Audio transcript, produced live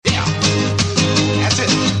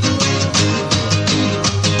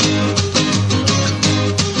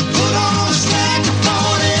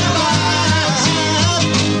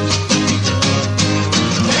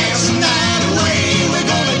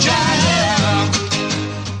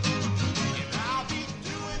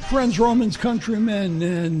friends, Romans, countrymen,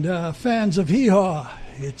 and fans of hee-haw.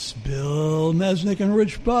 It's Bill Mesnick and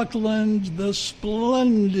Rich Buckland, the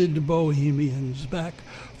splendid Bohemians, back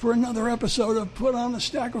for another episode of Put on a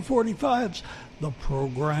Stack of 45s, the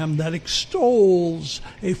program that extols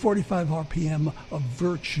a 45 RPM of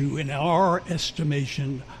virtue, in our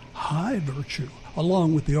estimation, high virtue,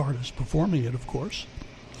 along with the artist performing it, of course.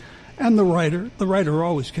 And the writer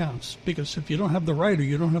always counts, because if you don't have the writer,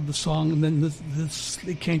 you don't have the song, and then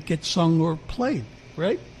it can't get sung or played,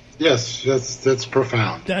 right? Yes, that's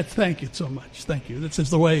profound. Thank you so much. Thank you. This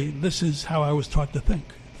is how I was taught to think.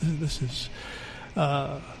 This is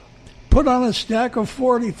Put on a Stack of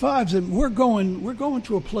 45s, and we're going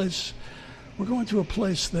to a place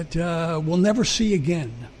that we'll never see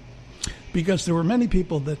again, because there were many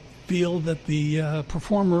people that feel that the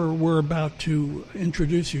performer we're about to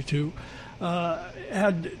introduce you to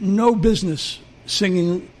had no business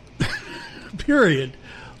singing, period,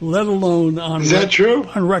 let alone on Is that true?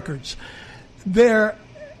 On records. We're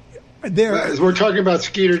talking about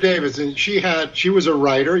Skeeter Davis, and she was a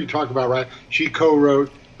writer. You talk about right. She co-wrote,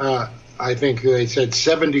 I think they said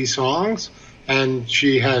 70 songs, and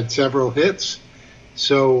she had several hits.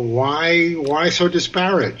 So why so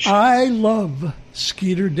disparaged? I love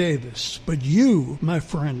Skeeter Davis, but you, my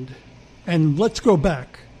friend, and let's go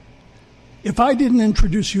back. If I didn't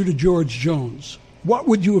introduce you to George Jones, what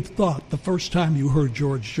would you have thought the first time you heard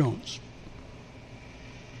George Jones?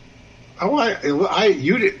 Oh, I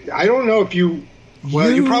don't know if you. Well,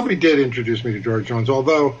 you probably did introduce me to George Jones,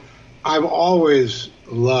 although I've always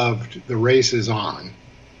loved The Race Is On.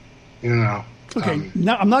 You know. Okay,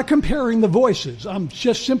 now I'm not comparing the voices. I'm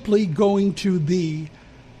just simply going to the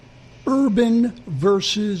urban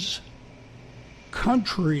versus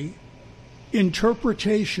country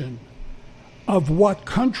interpretation of what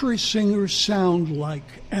country singers sound like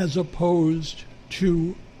as opposed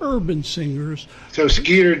to urban singers. So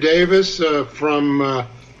Skeeter Davis from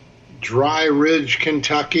Dry Ridge,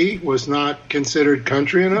 Kentucky was not considered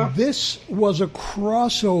country enough? This was a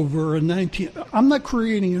crossover in I'm not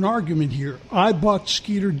creating an argument here. I bought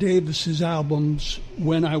Skeeter Davis's albums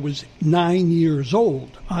when I was 9 years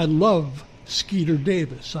old. I love Skeeter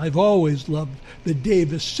Davis. I've always loved the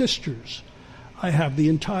Davis sisters. I have the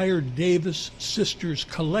entire Davis sisters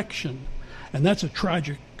collection, and that's a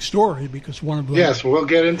tragic story because one of them. Yes, we'll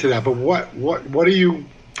get into that. But what are you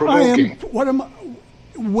provoking?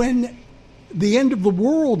 When The End of the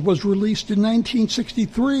World was released in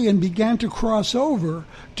 1963 and began to cross over,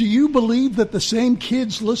 do you believe that the same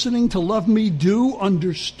kids listening to Love Me Do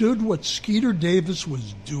understood what Skeeter Davis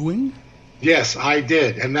was doing? Yes, I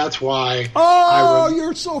did, and that's why.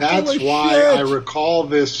 You're so full of That's why shit. I recall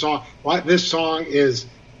this song. Why this song is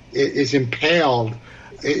impaled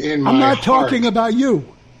in my heart. I'm not talking about you.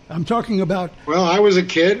 I'm talking about. Well, I was a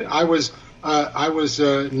kid. I was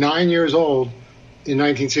 9 years old in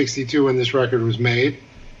 1962 when this record was made,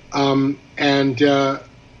 it's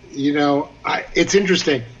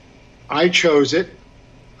interesting. I chose it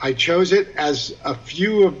as a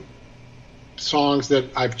few of songs that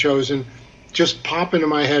I've chosen just pop into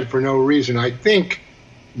my head for no reason. I think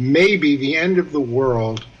maybe The End of the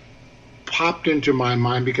World popped into my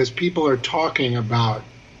mind because people are talking about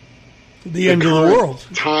the end of the world,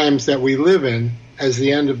 times that we live in as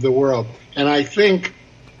the end of the world. And I think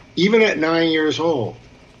even at 9 years old,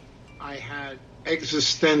 I had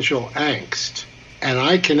existential angst, and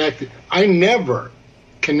I never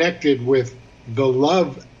connected with the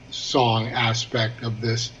love song aspect of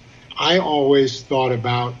this. I always thought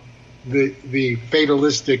about the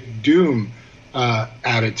fatalistic doom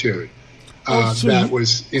attitude that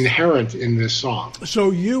was inherent in this song.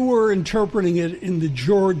 So you were interpreting it in the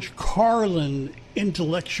George Carlin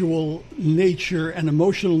intellectual nature and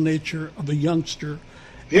emotional nature of a youngster.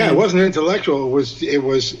 Yeah, it wasn't intellectual. It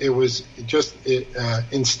was just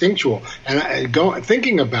instinctual. And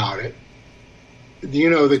thinking about it,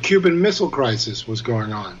 the Cuban Missile Crisis was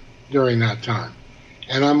going on during that time,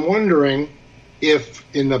 and I'm wondering if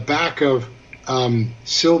in the back of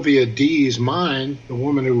Sylvia Dee's mind, the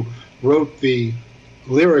woman who wrote the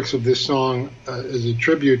lyrics of this song as a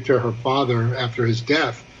tribute to her father after his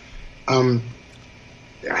death, had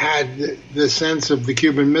the sense of the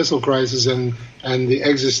Cuban Missile Crisis and the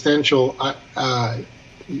existential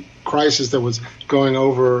crisis that was going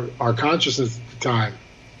over our consciousness at the time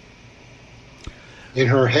in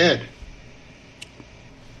her head.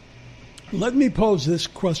 Let me pose this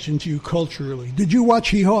question to you culturally. Did you watch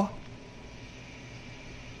Hee Haw?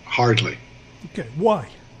 Hardly. Okay, why?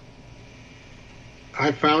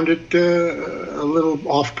 I found it a little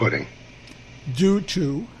off-putting. Due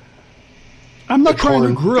to? I'm not trying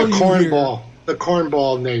to grill you here. the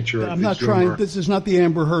cornball nature of I'm not his trying. humor. This is not the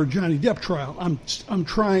Amber Heard Johnny Depp trial. I'm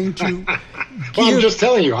trying to. Well, I'm just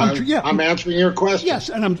telling you. yeah, I'm answering your question. Yes,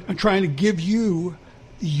 and I'm trying to give you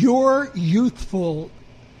your youthful,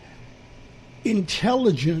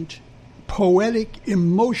 intelligent, poetic,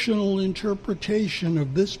 emotional interpretation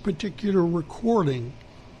of this particular recording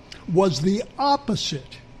was the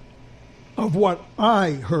opposite of what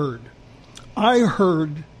I heard. I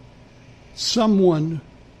heard someone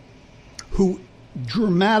who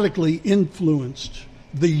dramatically influenced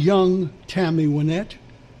the young Tammy Wynette,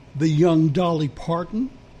 the young Dolly Parton.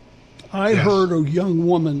 I heard a young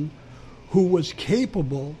woman who was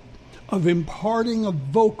capable of imparting a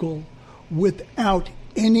vocal without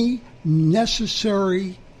any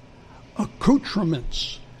necessary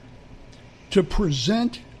accoutrements to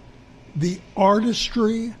present the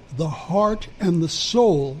artistry, the heart, and the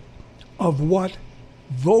soul of what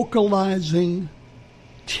vocalizing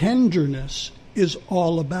tenderness is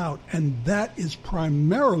all about. And that is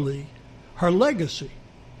primarily her legacy.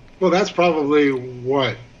 Well, that's probably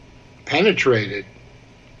what penetrated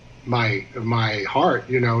my heart,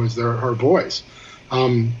 is her voice.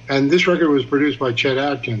 And this record was produced by Chet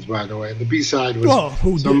Atkins, by the way. The B-side was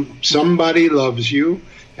Somebody Loves You,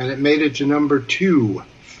 and it made it to number 2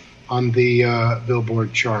 on the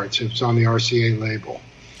Billboard charts. It's on the RCA label.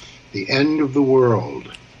 The End of the World.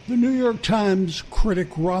 The New York Times critic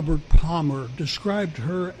Robert Palmer described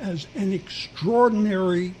her as an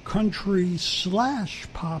extraordinary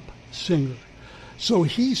country/pop singer. So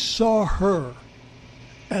he saw her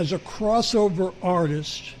as a crossover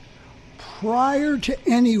artist prior to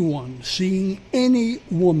anyone seeing any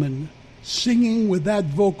woman singing with that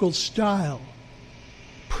vocal style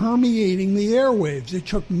permeating the airwaves. It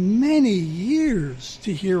took many years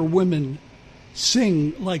to hear women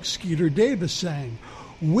sing like Skeeter Davis sang.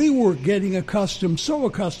 We were getting so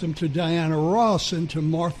accustomed to Diana Ross and to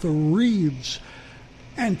Martha Reeves,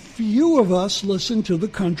 and few of us listened to the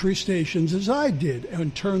country stations as I did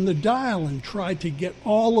and turned the dial and tried to get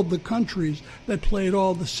all of the countries that played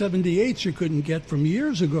all the 78s you couldn't get from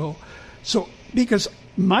years ago. So, because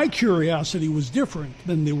my curiosity was different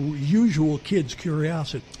than the usual kids'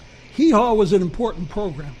 curiosity. Hee Haw was an important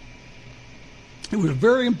program. It was a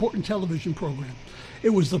very important television program. It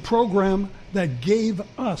was the program that gave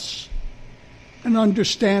us an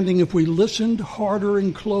understanding, if we listened harder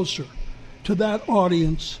and closer to that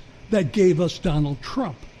audience, that gave us Donald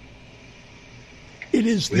Trump. It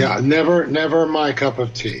is never my cup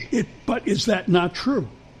of tea. But is that not true?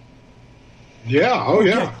 Yeah,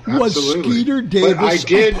 yeah, absolutely. Was Skeeter Davis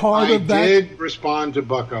a part of that? I did respond to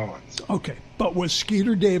Buck Owens. Okay, but was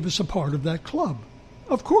Skeeter Davis a part of that club?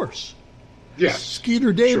 Of course. Yes.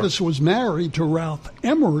 Skeeter Davis was married to Ralph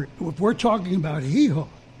Emery. If we're talking about Hee Haw.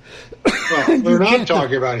 Well, we're not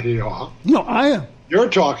talking about Hee Haw. No, I am. You're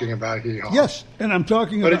talking about Hee Haw. Yes, and I'm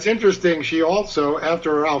talking about... But it's interesting, she also,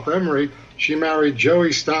 after Ralph Emery, she married Joey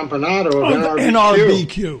Stompanato of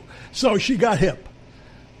NRBQ. So she got hip.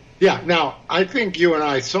 Yeah, now, I think you and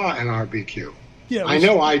I saw NRBQ. Yeah, I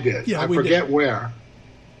know I did. Yeah, I forget where.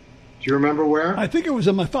 Do you remember where? I think it was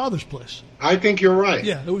at my father's place. I think you're right.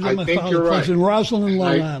 Yeah, it was at my father's place in Roslyn,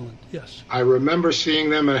 Long Island. Yes. I remember seeing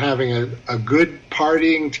them and having a good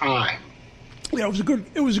partying time. Yeah, it was a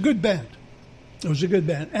good band. It was a good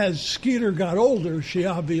band. As Skeeter got older, she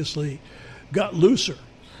obviously got looser.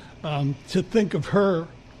 To think of her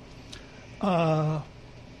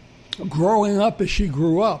growing up as she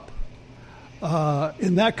grew up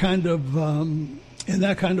in that kind of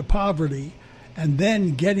poverty, and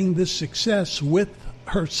then getting this success with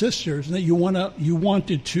her sisters, and that you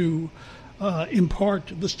wanted to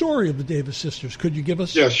impart the story of the Davis sisters. Could you give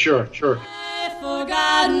us? Yes, sure. I've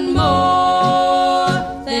forgotten more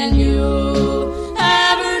than you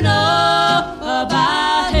ever know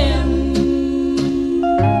about him.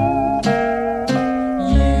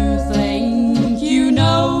 You think you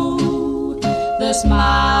know the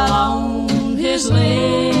smile on his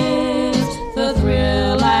lips, the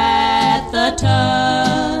thrill at the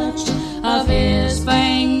touch of his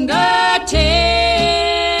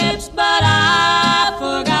fingertips, but I've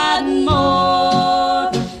forgotten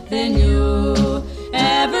more than you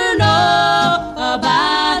ever know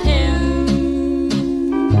about him.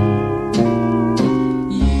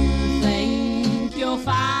 You think you'll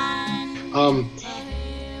find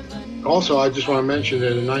also, I just want to mention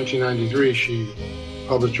that in 1993 she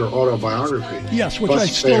published her autobiography. Yes, which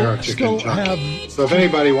Bus I Fare to still Kentucky. have. So if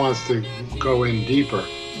anybody wants to go in deeper,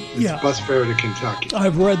 it's Yeah. Bus Fare to Kentucky.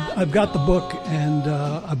 I've got the book, and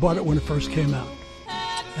I bought it when it first came out,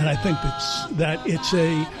 and I think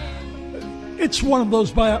it's one of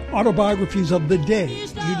those autobiographies of the day.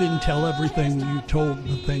 You didn't tell everything. You told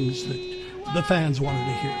the things that the fans wanted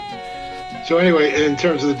to hear. So anyway, in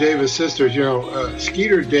terms of the Davis sisters,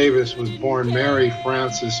 Skeeter Davis was born Mary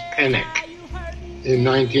Frances Pennick in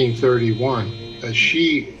 1931.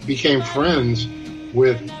 She became friends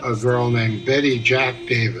with a girl named Betty Jack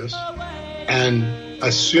Davis and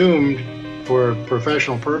assumed for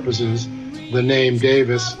professional purposes the name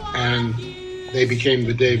Davis, and they became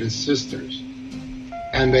the Davis sisters.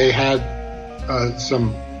 And they had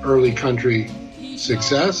some early country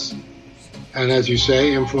success, and as you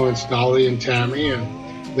say, influenced Dolly and Tammy,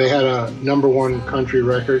 and they had a #1 country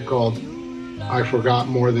record called I Forgot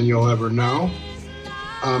More Than You'll Ever Know.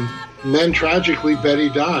 And then tragically Betty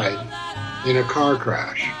died in a car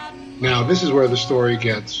crash. Now this is where the story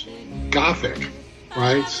gets gothic,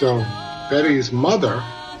 right? So Betty's mother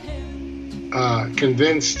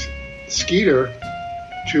convinced Skeeter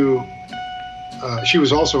to, she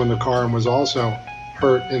was also in the car and was also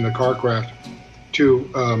hurt in the car crash, to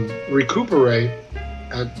recuperate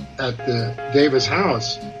at the Davis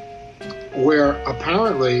house, where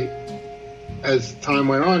apparently, as time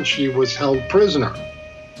went on, she was held prisoner.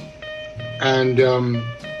 And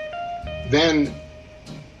then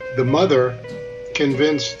the mother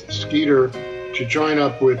convinced Skeeter to join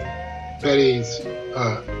up with Betty's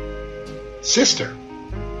sister,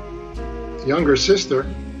 younger sister,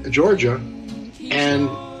 Georgia, and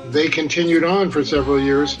they continued on for several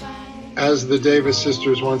years as the Davis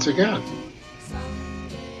sisters once again.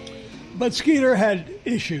 But Skeeter had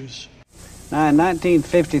issues. Now, in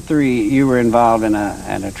 1953, you were involved in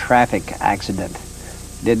a traffic accident.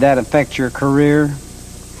 Did that affect your career?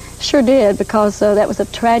 Sure did, because that was a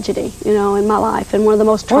tragedy, in my life, and one of the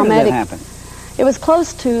most traumatic. Where did that happen? It was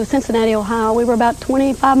close to Cincinnati, Ohio. We were about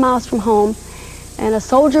 25 miles from home, and a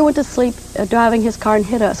soldier went to sleep driving his car and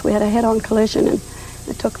hit us. We had a head-on collision, and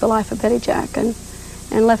it took the life of Betty Jack, and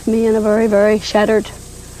left me in a very, very shattered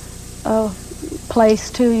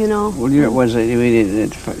place too, Well,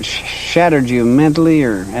 it shattered you mentally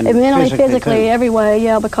and mentally, physically, too? every way,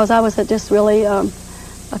 yeah, because I was just really a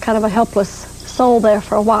kind of a helpless soul there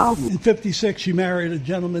for a while. In 56, she married a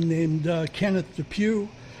gentleman named Kenneth Depew.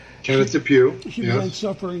 Kenneth Depew, She began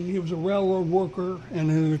suffering. He was a railroad worker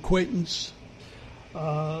and an acquaintance.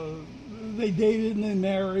 They dated and they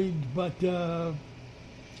married, but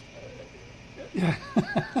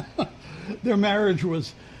their marriage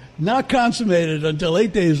was not consummated until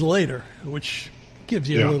 8 days later, which gives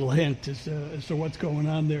you a little hint as to what's going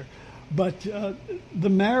on there. But the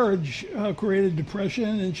marriage created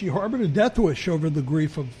depression, and she harbored a death wish over the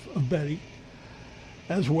grief of Betty,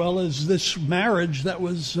 as well as this marriage that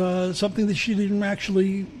was something that she didn't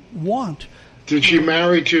actually want. Did she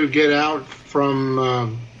marry to get out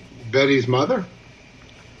from Betty's mother?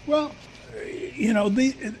 Well,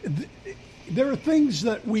 there are things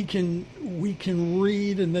that we can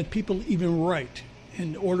read and that people even write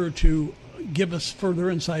in order to give us further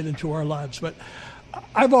insight into our lives. But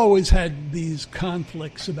I've always had these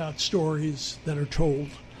conflicts about stories that are told.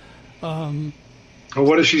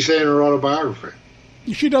 What does she say in her autobiography?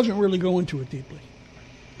 She doesn't really go into it deeply.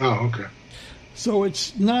 Oh, okay. So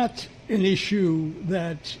it's not an issue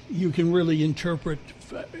that you can really interpret.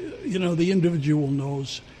 The individual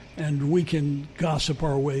knows, and we can gossip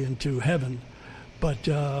our way into heaven. But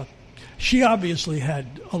she obviously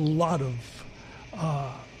had a lot of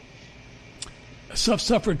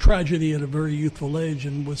suffered tragedy at a very youthful age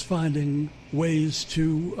and was finding ways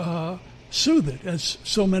to soothe it, as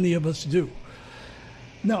so many of us do.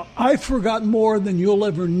 Now, I Forgot More Than You'll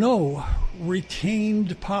Ever Know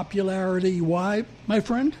retained popularity. Why, my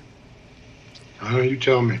friend? You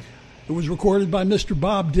tell me. It was recorded by Mr.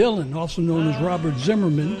 Bob Dylan, also known as Robert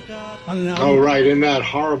Zimmerman, on an album. Oh, right, in that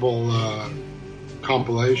horrible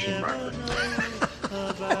compilation record.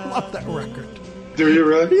 I love that record. Do you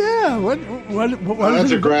really? Yeah. What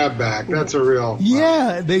that's a grab back. That's a real...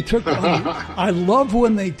 Yeah, they took... I love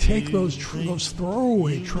when they take those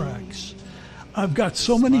throwaway tracks. I've got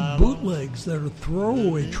so many bootlegs that are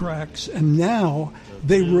throwaway tracks, and now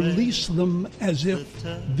they release them as if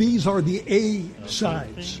these are the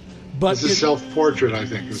A-sides. But it's a self-portrait, I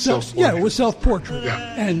think. Yeah, it was self-portrait.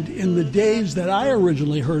 Yeah. And in the days that I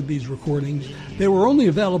originally heard these recordings, they were only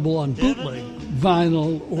available on bootleg,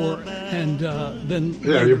 vinyl, and then...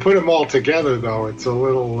 Yeah, you put them all together, though, it's a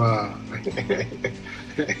little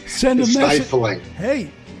stifling. Hey,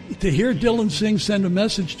 to hear Dylan sing Send a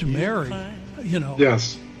Message to Mary,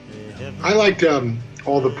 Yes. I liked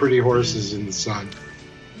All the Pretty Horses in the Sun.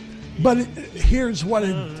 But here's what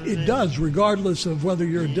it does, regardless of whether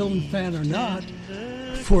you're a Dylan fan or not.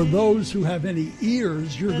 For those who have any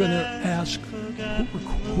ears, you're going to ask,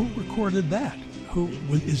 who recorded that?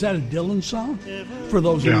 Is that a Dylan song? For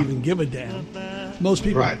those who even give a damn. Most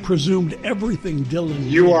people presumed everything Dylan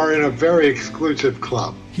did. You are in a very exclusive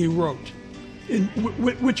club. He wrote. In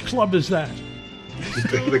which club is that?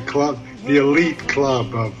 The club, the elite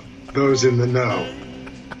club of those in the know.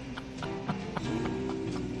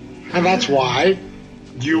 And that's why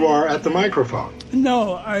you are at the microphone.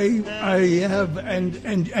 No, I have,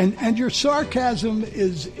 and your sarcasm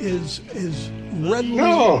is readily.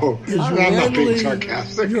 No, I'm not being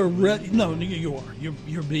sarcastic. You are.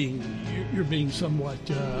 You're being somewhat.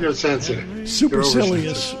 You're sensitive.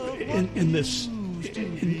 Supercilious in this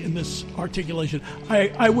articulation.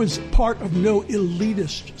 I was part of no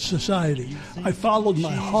elitist society. I followed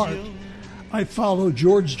my heart. I followed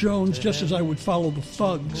George Jones just as I would follow the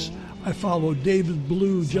Thugs. I followed David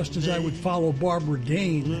Blue just as I would follow Barbara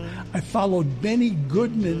Dane. I followed Benny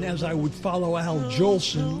Goodman as I would follow Al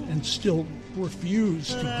Jolson, and still refuse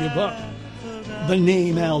to give up the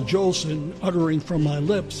name Al Jolson uttering from my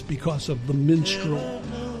lips because of the minstrel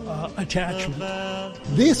attachment.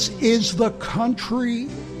 This is the country,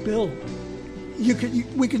 Bill.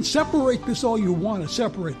 We can separate this all you want to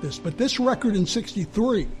separate this, but this record in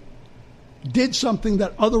 '63 did something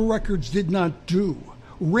that other records did not do.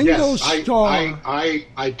 Ringo Starr.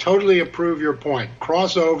 I totally approve your point.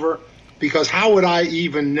 Crossover, because how would I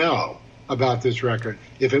even know about this record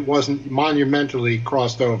if it wasn't monumentally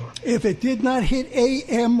crossed over? If it did not hit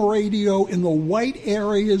AM radio in the white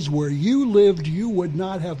areas where you lived, you would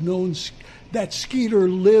not have known that Skeeter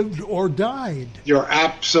lived or died. You're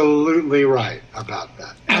absolutely right about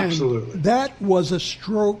that. Absolutely. And that was a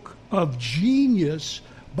stroke of genius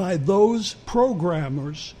by those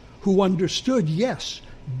programmers who understood, yes,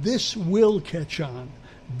 this will catch on.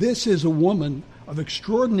 This is a woman of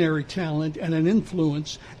extraordinary talent and an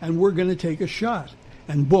influence, and we're going to take a shot.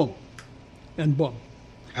 And boom. And boom.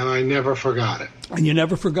 And I never forgot it. And you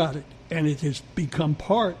never forgot it. And it has become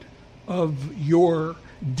part of your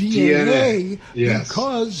DNA. Yes.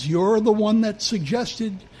 Because you're the one that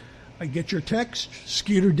suggested, I get your text,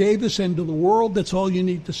 Skeeter Davis, end of the world, that's all you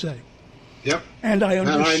need to say. Yep. And I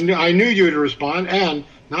understand. And I knew you'd respond. And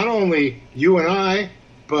not only you and I,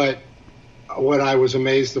 but what I was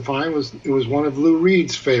amazed to find was it was one of Lou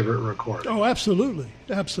Reed's favorite recordings. Oh, absolutely.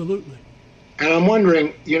 Absolutely. And I'm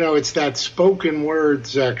wondering, it's that spoken word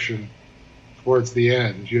section towards the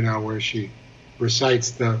end, where she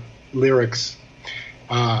recites the lyrics.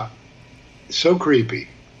 So creepy.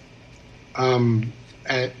 And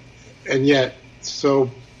yet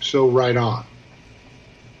so right on.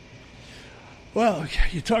 Well,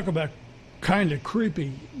 you talk about kind of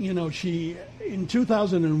creepy. She, in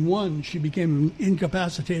 2001, she became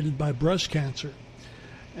incapacitated by breast cancer.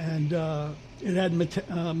 And it had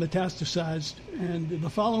metastasized. And the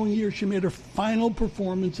following year, she made her final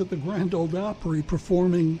performance at the Grand Ole Opry,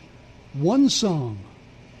 performing one song,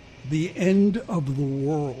 The End of the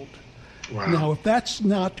World. Wow. Now, if that's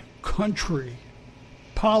not country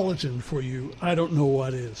politan for you, I don't know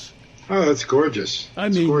what is. Oh, that's gorgeous.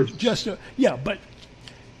 It's gorgeous. But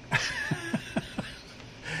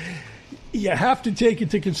you have to take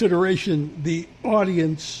into consideration the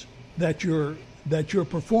audience that you're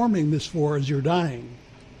performing this for as you're dying.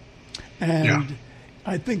 And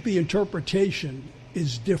I think the interpretation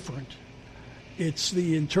is different. It's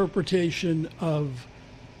the interpretation of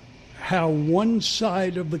how one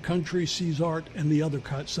side of the country sees art and the other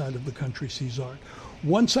side of the country sees art.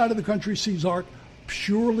 One side of the country sees art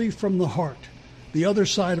purely from the heart. The other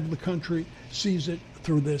side of the country sees it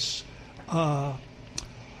through this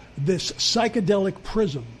psychedelic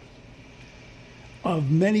prism of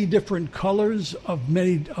many different colors,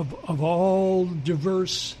 of all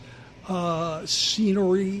diverse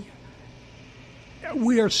scenery.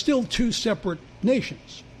 We are still two separate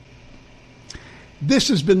nations. This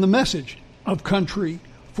has been the message of country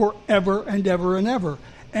forever and ever and ever.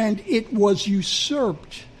 And it was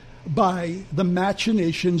usurped by the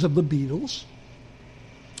machinations of the Beatles,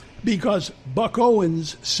 because Buck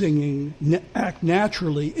Owens singing Act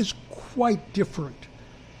Naturally is quite different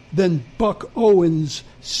than Buck Owens'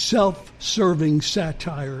 self-serving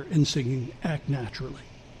satire in singing Act Naturally,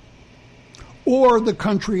 or the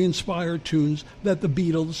country-inspired tunes that the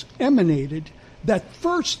Beatles emanated that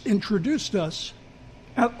first introduced us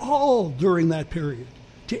at all during that period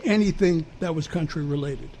to anything that was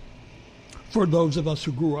country-related. For those of us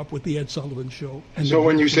who grew up with the Ed Sullivan Show. So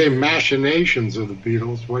when you say machinations of the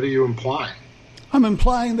Beatles, what are you implying? I'm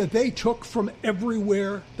implying that they took from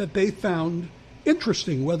everywhere that they found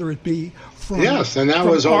interesting, whether it be from Yes, and that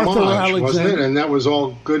was Arthur homage, Alexander. wasn't it? And that was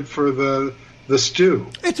all good for the the stew.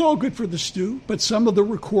 It's all good for the stew, but some of the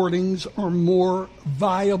recordings are more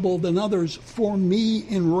viable than others for me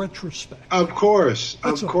in retrospect. Of course.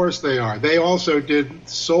 That's Of all. course they are. They also did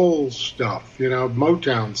soul stuff,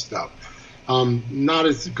 Motown stuff. Not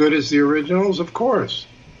as good as the originals, of course.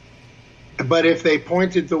 But if they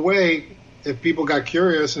pointed the way, if people got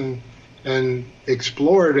curious and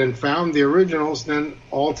explored and found the originals, then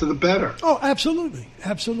all to the better. Oh, absolutely.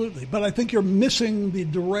 Absolutely. But I think you're missing the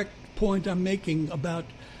direct point I'm making about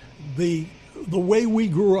the way we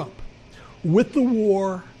grew up. With the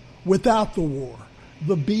war, without the war,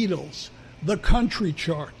 the Beatles, the country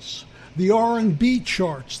charts, the R&B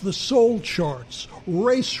charts, the soul charts,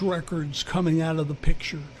 race records coming out of the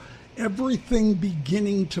picture, everything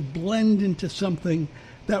beginning to blend into something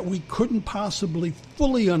that we couldn't possibly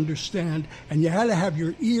fully understand, and you had to have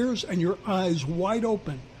your ears and your eyes wide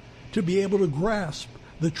open to be able to grasp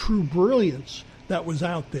the true brilliance that was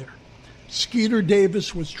out there. Skeeter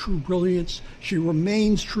Davis was true brilliance. She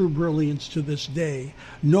remains true brilliance to this day.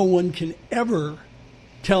 No one can ever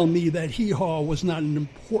tell me that Hee Haw was not an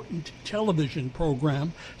important television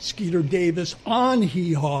program. Skeeter Davis on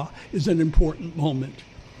Hee Haw is an important moment.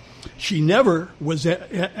 She never was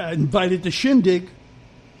invited to Shindig.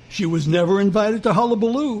 She was never invited to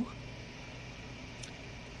Hullabaloo.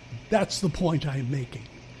 That's the point I'm making.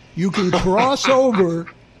 You can cross over,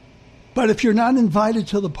 but if you're not invited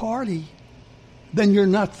to the party, then you're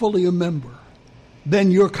not fully a member.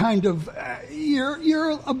 Then you're kind of,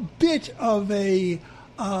 you're a bit of a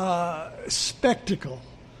spectacle.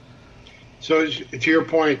 So to your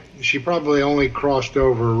point, she probably only crossed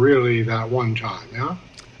over really that one time, yeah?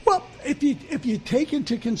 Well, if you take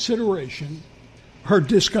into consideration her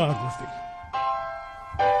discography.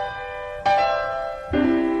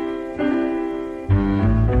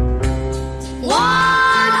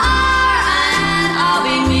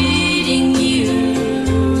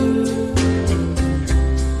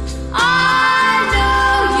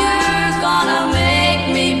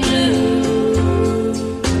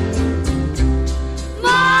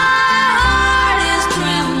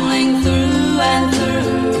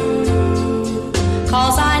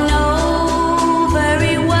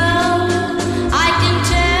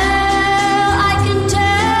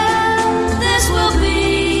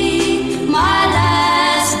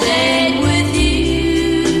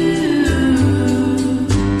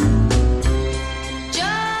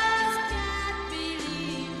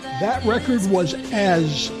 Record was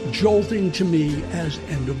as jolting to me as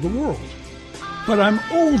End of the World. But I'm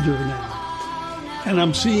older now, and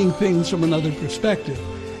I'm seeing things from another perspective.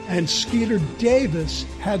 And Skeeter Davis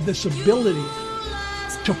had this ability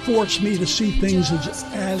to force me to see things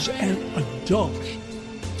as an adult.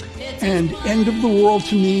 And End of the World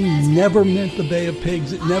to me never meant the Bay of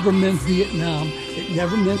Pigs. It never meant Vietnam. It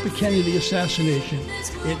never meant the Kennedy assassination.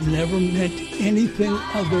 It never meant anything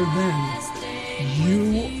other than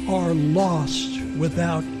you are lost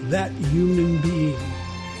without that human being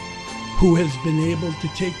who has been able to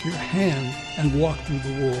take your hand and walk through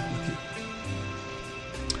the world with you.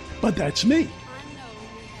 But that's me.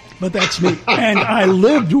 And I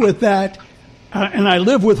lived with that, and I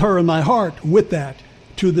live with her in my heart with that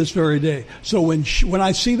to this very day. So when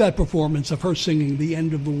I see that performance of her singing The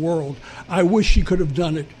End of the World, I wish she could have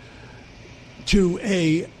done it to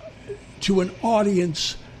an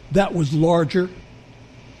audience that was larger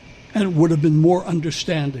and would have been more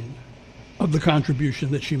understanding of the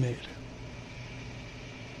contribution that she made.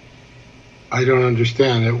 I don't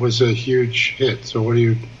understand. It was a huge hit. So what are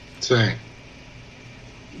you saying?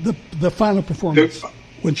 The final performance.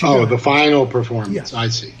 When she the final performance. Yes. I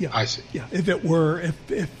see. Yeah. I see. Yeah. If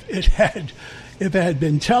it had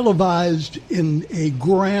been televised in a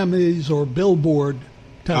Grammys or Billboard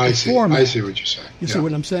type of format. I see what you're saying. You see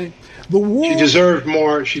what I'm saying? The world, she deserved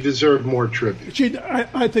more. She deserved more tribute.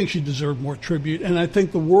 I think she deserved more tribute, and I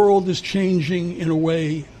think the world is changing in a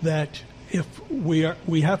way that if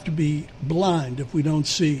we have to be blind if we don't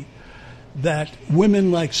see that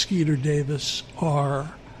women like Skeeter Davis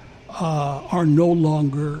are no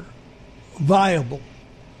longer viable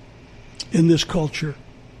in this culture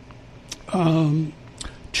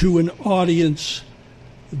to an audience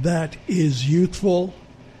that is youthful,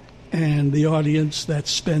 and the audience that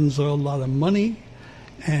spends a lot of money,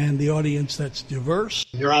 and the audience that's diverse.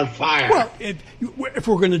 You're on fire. Well, if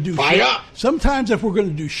we're going to do sometimes if we're going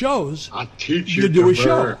to do shows, I'll teach you do to a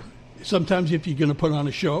show. burn. Sometimes if you're going to put on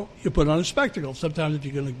a show, you put on a spectacle. Sometimes if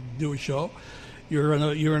you're going to do a show, you're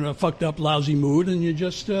in a fucked up, lousy mood, and you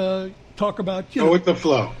just talk about Go with the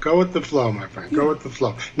flow. Go with the flow, my friend. Go with the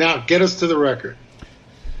flow. Now, get us to the record.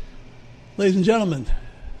 Ladies and gentlemen,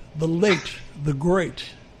 the late, the great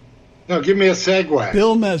No, give me a segue.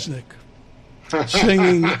 Bill Mesnick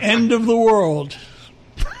singing "End of the World"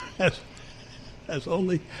 as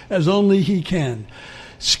only he can.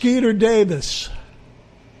 Skeeter Davis,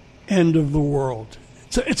 "End of the World."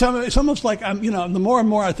 It's almost like I'm the more and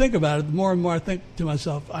more I think about it, the more and more I think to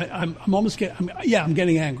myself, I'm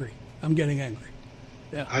getting angry. I'm getting angry.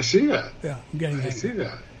 Yeah, I see that. Yeah, I'm getting angry. I see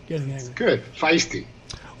that. Getting angry. It's good. Feisty.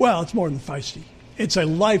 Well, it's more than feisty. It's a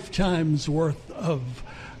lifetime's worth of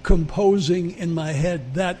composing in my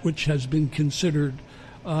head that which has been considered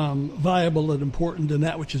viable and important and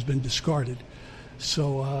that which has been discarded.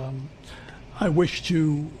 So I wish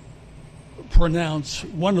to pronounce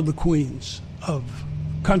one of the queens of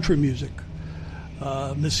country music,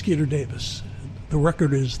 Miss Skeeter Davis. The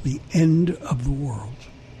record is "The End of the World."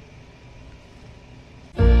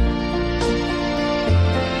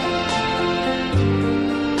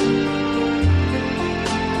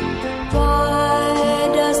 Why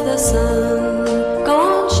does the sun go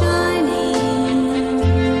on shining?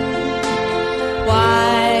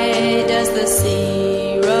 Why does the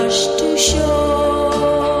sea rush to shore?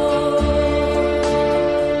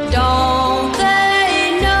 Don't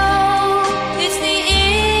they know it's the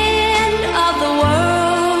end of the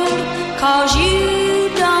world? 'Cause you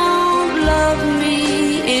don't love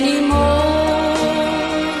me anymore.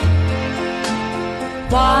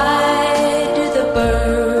 Why do the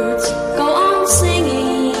birds go on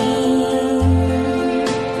singing?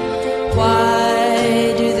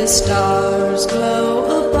 Why do the stars glow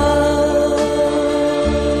above?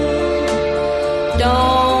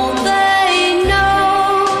 Don't they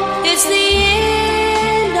know it's the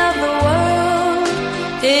end of the world?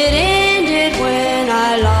 It ended when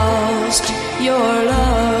I lost your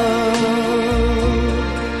love.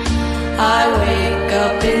 I wake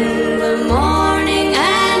up in the morning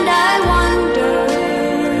and I wonder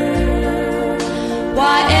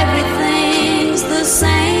why everything's the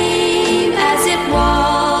same as it was.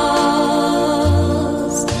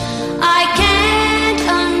 I can't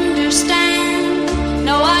understand,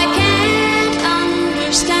 no I can't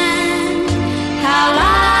understand how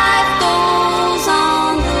life goes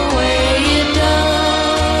on the way it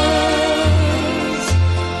does.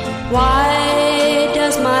 Why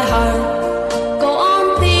does my heart go on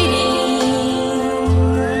beating?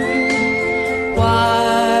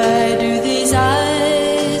 Why do these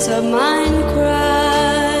eyes of mine cry?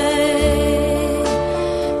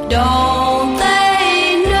 Don't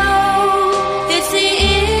they know it's the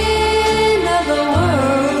end of the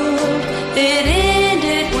world? It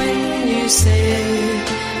ended when you said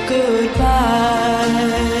goodbye.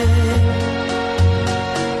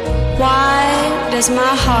 Why does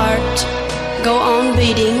my heart go on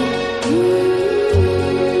beating?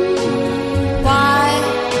 Why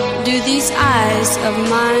do these eyes of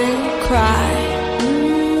mine cry?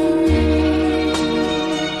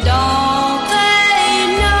 Don't they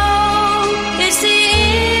know it's the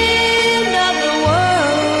end of the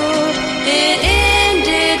world? It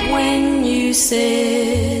ended when you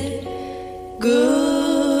said goodbye.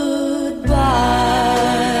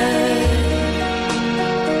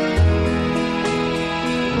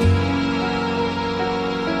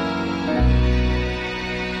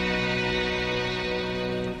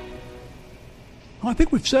 I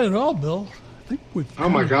think we've said it all, Bill. I think we've Oh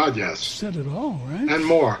my God, yes. said it all, right? And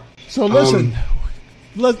more. So listen,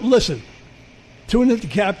 listen. Tune in to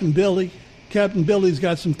Captain Billy. Captain Billy's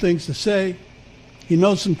got some things to say. He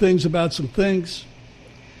knows some things about some things.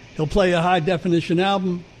 He'll play a high-definition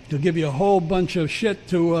album. He'll give you a whole bunch of shit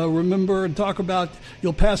to remember and talk about.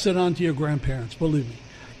 You'll pass it on to your grandparents, believe me.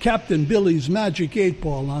 Captain Billy's Magic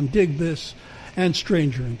 8-Ball on Dig This and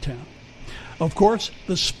Stranger in Town. Of course,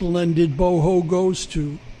 the splendid boho goes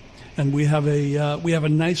to, and we have a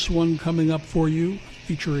nice one coming up for you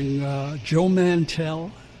featuring Joe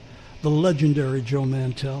Mantell, the legendary Joe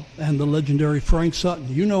Mantell, and the legendary Frank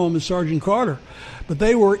Sutton. You know him as Sergeant Carter, but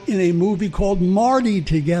they were in a movie called Marty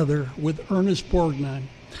together with Ernest Borgnine,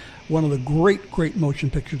 one of the great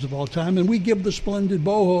motion pictures of all time. And we give the splendid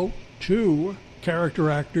boho to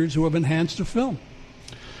character actors who have enhanced a film.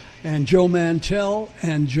 And Joe Mantell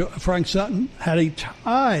and Frank Sutton had a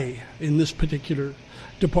tie in this particular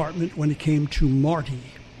department when it came to Marty.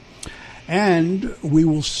 And we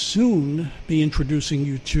will soon be introducing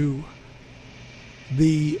you to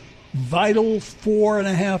the vital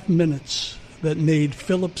 4.5 minutes that made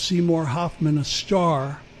Philip Seymour Hoffman a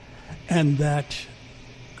star and that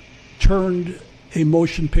turned a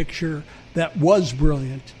motion picture that was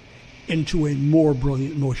brilliant into a more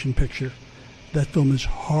brilliant motion picture. That film is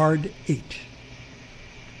Hard 8.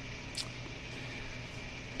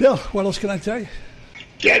 Bill, what else can I tell you?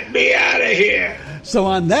 Get me out of here. So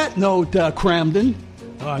on that note, Cramden,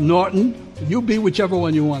 Norton, you be whichever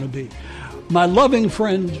one you want to be. My loving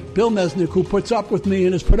friend, Bill Mesnick, who puts up with me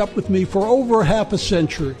and has put up with me for over half a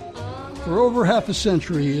century. For over half a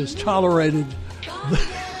century, he has tolerated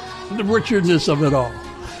the Richardness of it all.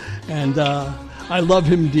 And I love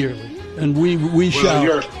him dearly. And we shall.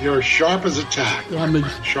 You're sharp as a tack.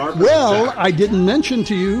 Sharp as a tack. I didn't mention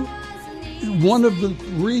to you, one of the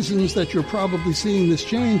reasons that you're probably seeing this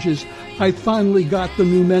change is I finally got the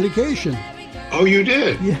new medication. Oh, you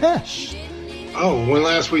did? Yes. Oh, when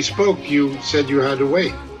last we spoke, you said you had to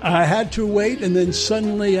wait. I had to wait, and then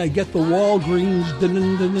suddenly I get the Walgreens.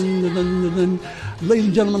 Ladies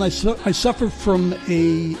and gentlemen, I suffer from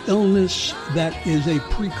a illness that is a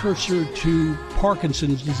precursor to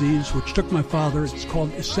Parkinson's disease, which took my father. It's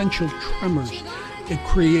called essential tremors. It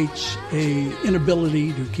creates a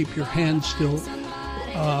inability to keep your hands still,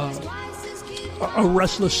 a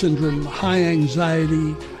restless syndrome, high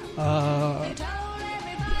anxiety,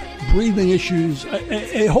 breathing issues,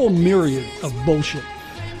 a whole myriad of bullshit.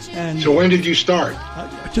 And so when did you start?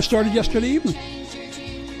 I just started yesterday evening.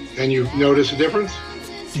 And you notice a difference?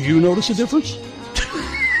 Do you notice a difference?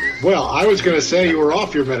 Well, I was going to say you were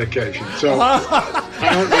off your medication, so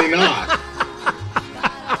apparently not.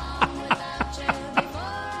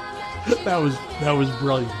 That was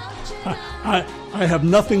brilliant. I have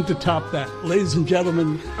nothing to top that. Ladies and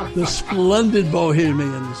gentlemen, the splendid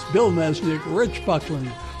Bohemians, Bill Mesnick, Rich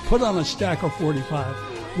Buckland, put on a stack of 45.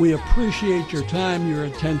 We appreciate your time, your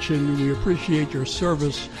attention. We appreciate your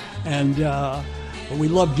service. And we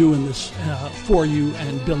love doing this for you.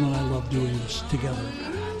 And Bill and I love doing this together.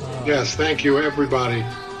 Yes, thank you, everybody,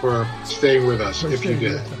 for staying with us, if you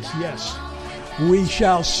did. Yes. We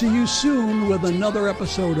shall see you soon with another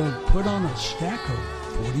episode of Put on a Stack of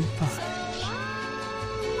 45s.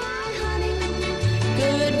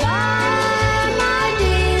 Goodbye.